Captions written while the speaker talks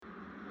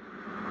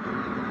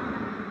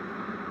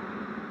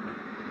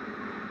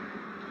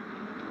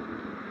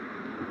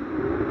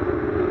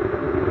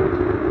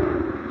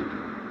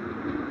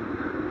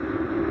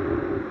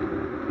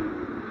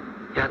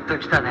っと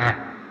来たね、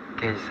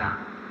刑事さん。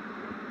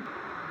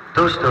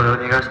どうして俺を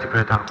逃がしてく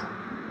れたの？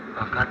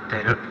分かって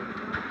る。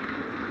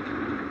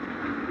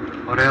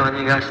俺を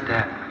逃がして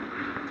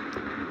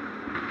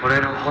俺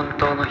の本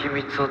当の秘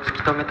密を突き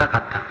止めたか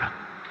ったんだ。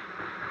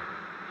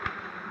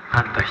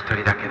あんた一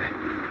人だけで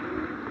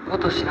こ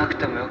としなく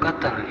てもよかっ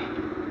たのに。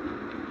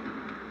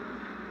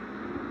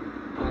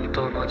本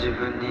当の自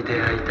分に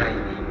出会いたい人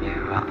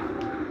間は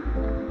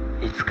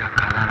いつか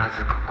必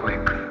ずここへ来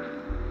る。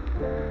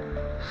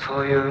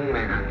そういう運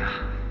命なんだ。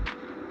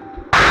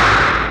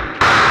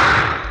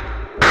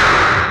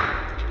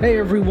Hey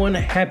everyone,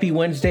 happy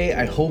Wednesday.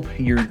 I hope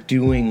you're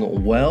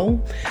doing well.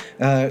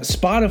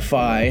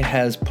 Spotify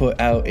has put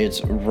out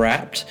its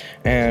Wrapped,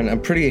 and I'm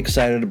pretty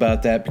excited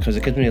about that because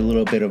it gives me a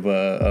little bit of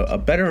a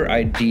better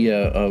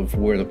idea of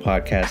where the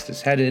podcast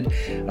is headed,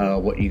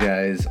 what you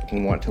guys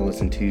want to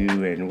listen to,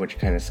 and what you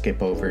kind of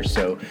skip over.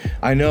 So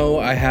I know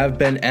I have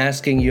been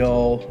asking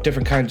y'all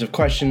different kinds of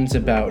questions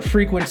about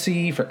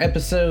frequency for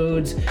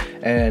episodes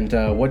and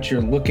what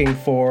you're looking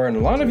for, and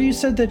a lot of you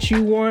said that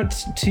you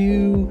want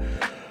to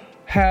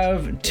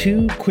have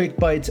 2 Quick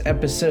Bites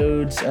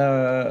episodes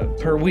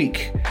per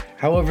week.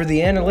 However, the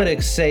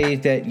analytics say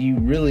that you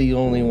really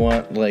only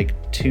want like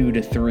 2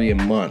 to 3 a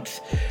month.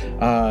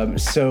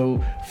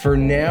 So for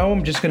now,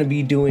 I'm just going to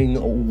be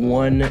doing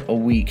 1 a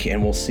week,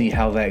 and we'll see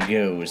how that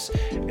goes.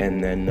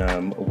 And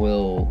then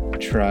we'll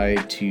try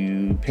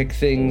to pick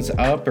things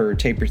up or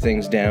taper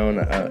things down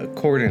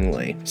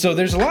accordingly. So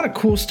there's a lot of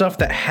cool stuff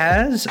that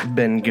has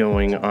been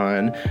going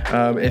on.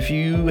 If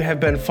you have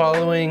been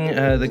following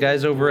the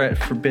guys over at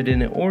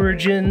Forbidden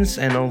Origins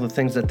and all the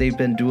things that they've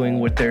been doing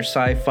with their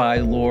sci-fi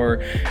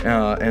lore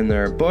and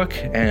their book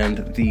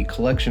and the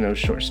collection of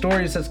short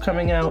stories that's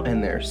coming out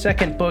and their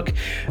second book,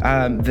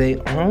 they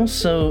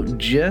also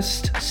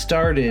just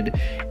started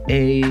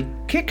a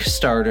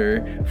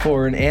Kickstarter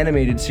for an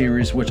animated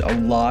series, which a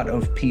lot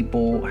of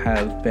people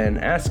have been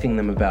asking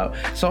them about.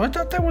 So I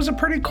thought that was a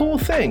pretty cool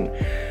thing.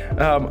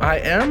 I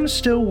am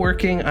still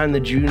working on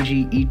the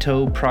Junji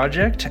Ito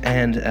project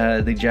and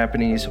the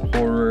Japanese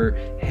horror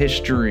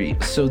history.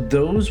 So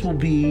those will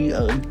be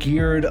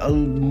geared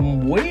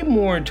way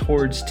more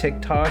towards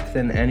TikTok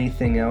than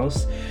anything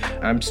else.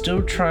 I'm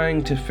still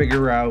trying to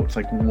figure out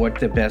like what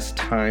the best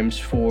times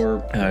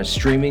for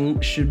streaming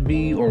should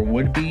be or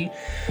would be.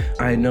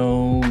 I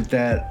know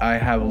that I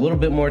have a little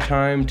bit more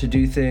time to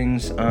do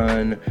things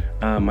on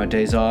my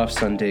days off,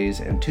 Sundays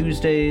and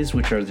Tuesdays,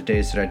 which are the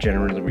days that I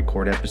generally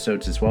record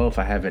episodes as well if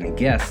I have any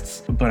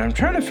guests. But I'm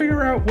trying to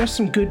figure out what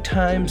some good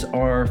times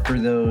are for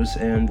those,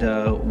 and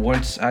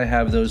once I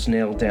have those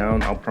nailed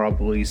down, I'll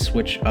probably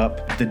switch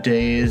up the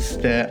days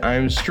that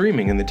I'm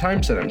streaming and the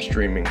times that I'm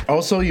streaming.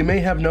 Also, you may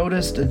have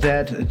noticed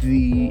that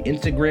the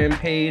Instagram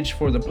page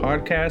for the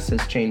podcast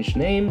has changed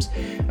names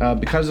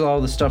because of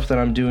all the stuff that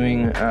I'm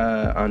doing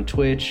on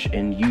Twitch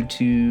and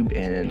YouTube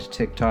and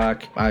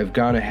TikTok. I've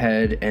gone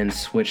ahead and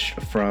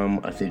switched from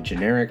the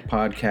generic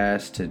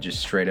podcast to just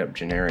straight up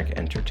generic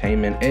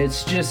entertainment.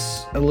 It's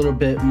just a little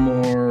bit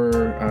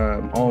more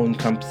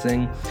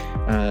all-encompassing.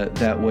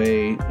 That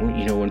way,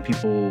 you know, when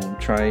people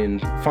try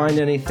and find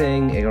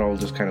anything, it all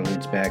just kind of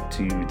leads back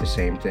to the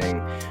same thing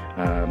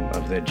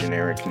of the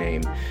generic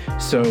name.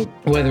 So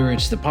whether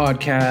it's the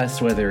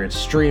podcast, whether it's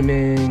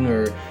streaming,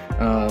 or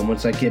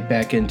once I get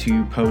back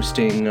into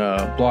posting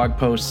blog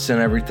posts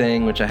and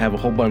everything, which I have a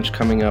whole bunch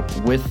coming up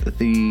with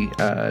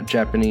the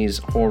Japanese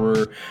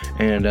horror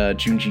and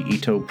Junji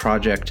Ito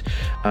project,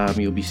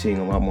 you'll be seeing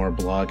a lot more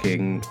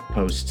blogging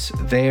posts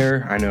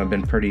there. I know I've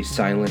been pretty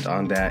silent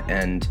on that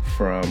end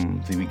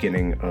from the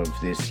beginning of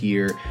this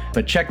year,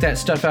 but check that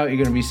stuff out. You're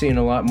going to be seeing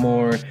a lot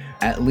more,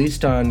 at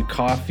least on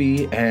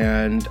Ko-fi,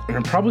 and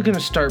I'm probably going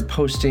to start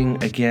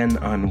posting again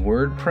on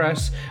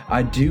WordPress.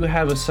 I do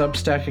have a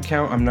Substack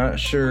account. I'm not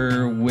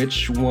sure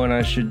which one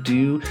I should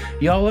do.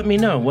 Y'all let me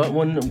know. What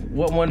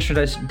one should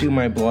I do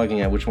my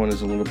blogging at? Which one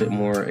is a little bit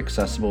more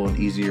accessible and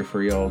easier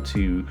for y'all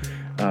to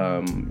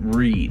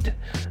read?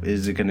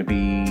 Is it going to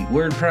be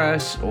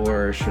WordPress,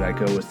 or should I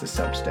go with the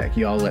Substack?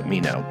 Y'all let me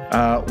know.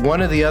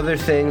 One of the other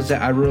things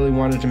that I really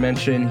wanted to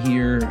mention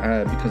here,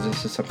 because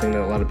this is something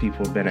that a lot of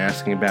people have been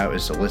asking about,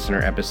 is the listener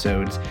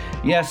episodes.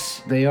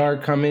 Yes, they are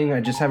coming. I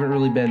just haven't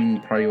really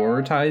been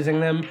prioritizing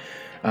them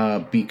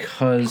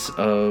because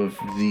of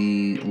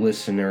the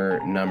listener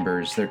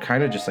numbers. They're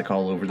kind of just like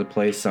all over the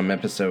place. Some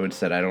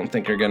episodes that I don't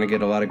think are going to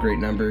get a lot of great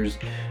numbers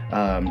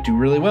do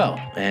really well,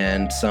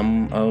 and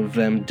some of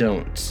them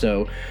don't.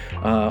 So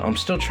I'm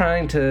still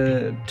trying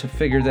to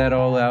figure that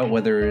all out,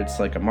 whether it's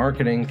like a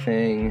marketing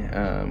thing,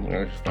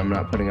 or if I'm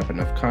not putting up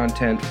enough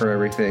content for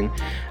everything.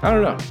 I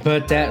don't know.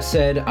 But that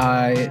said,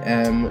 I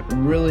am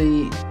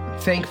really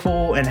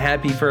thankful and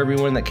happy for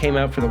everyone that came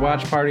out for the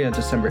watch party on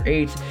December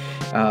 8th.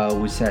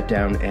 We sat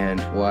down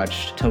and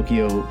watched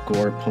Tokyo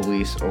Gore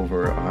Police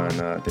over on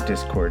the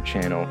Discord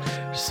channel.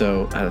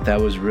 So that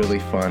was really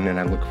fun, and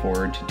I look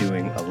forward to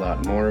doing a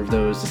lot more of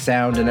those. The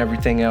sound and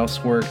everything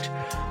else worked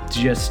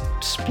just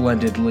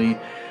splendidly.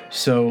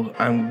 So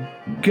I'm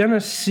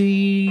gonna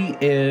see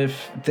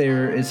if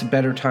there is a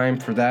better time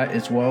for that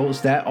as well.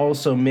 As that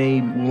also may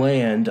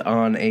land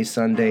on a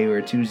Sunday or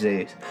a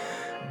Tuesday,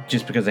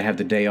 just because I have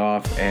the day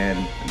off,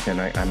 and then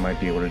I might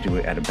be able to do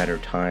it at a better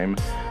time,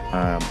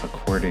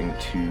 according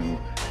to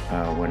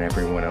when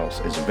everyone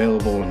else is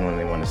available and when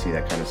they want to see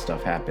that kind of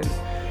stuff happen.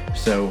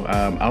 So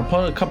I'll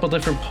put a couple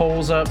different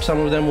polls up. Some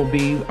of them will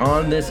be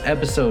on this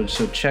episode,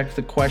 so check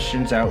the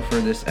questions out for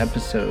this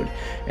episode.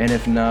 And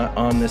if not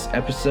on this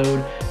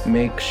episode,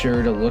 make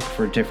sure to look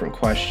for different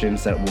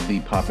questions that will be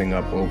popping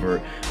up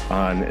over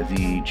on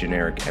the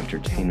Generic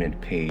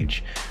Entertainment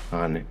page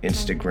on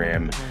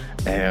Instagram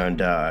and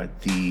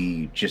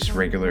the just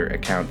regular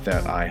account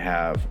that I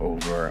have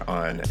over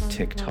on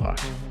TikTok.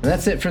 And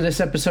that's it for this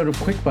episode of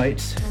Quick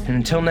Bites. And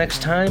until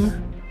next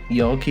time,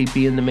 y'all keep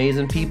being the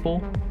amazing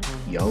people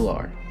y'all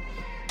are.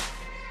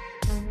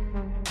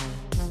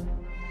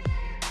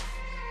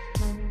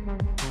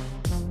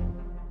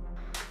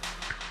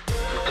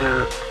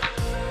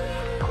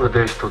 これ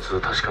で一つ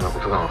確かなこ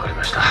とが分かり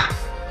ました。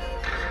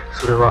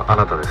それはあ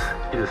なたです。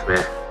いいですね。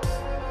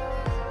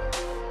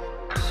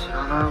知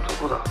らない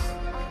男だ。こ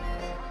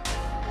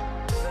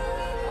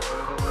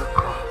れが俺か。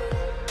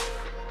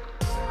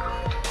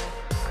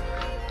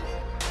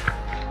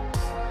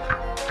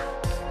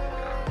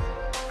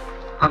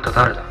あんた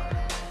誰だ？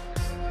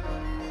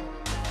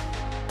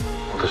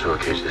私は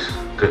刑事です。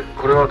で、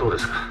これはどうで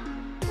すか？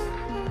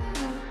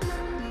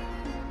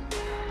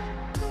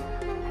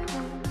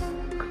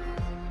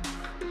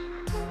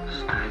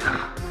死体だ。はい。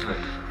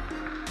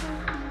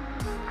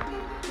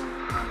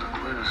あんたこ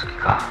ういうの好き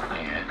か？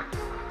いいえ。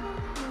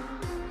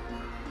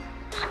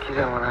好き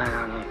でもない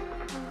のに、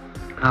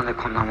なんで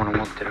こんなもの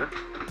持ってる？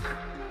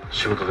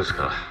仕事です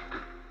から。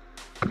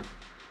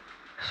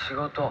仕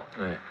事？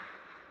え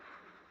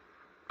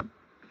え。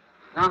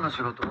何の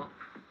仕事？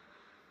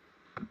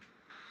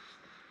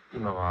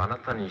今はあな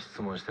たに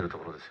質問してると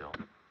ころですよ。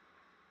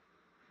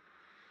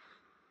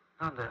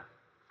なんで？あ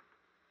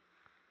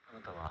な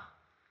たは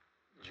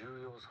重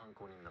要参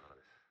考人だから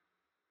です。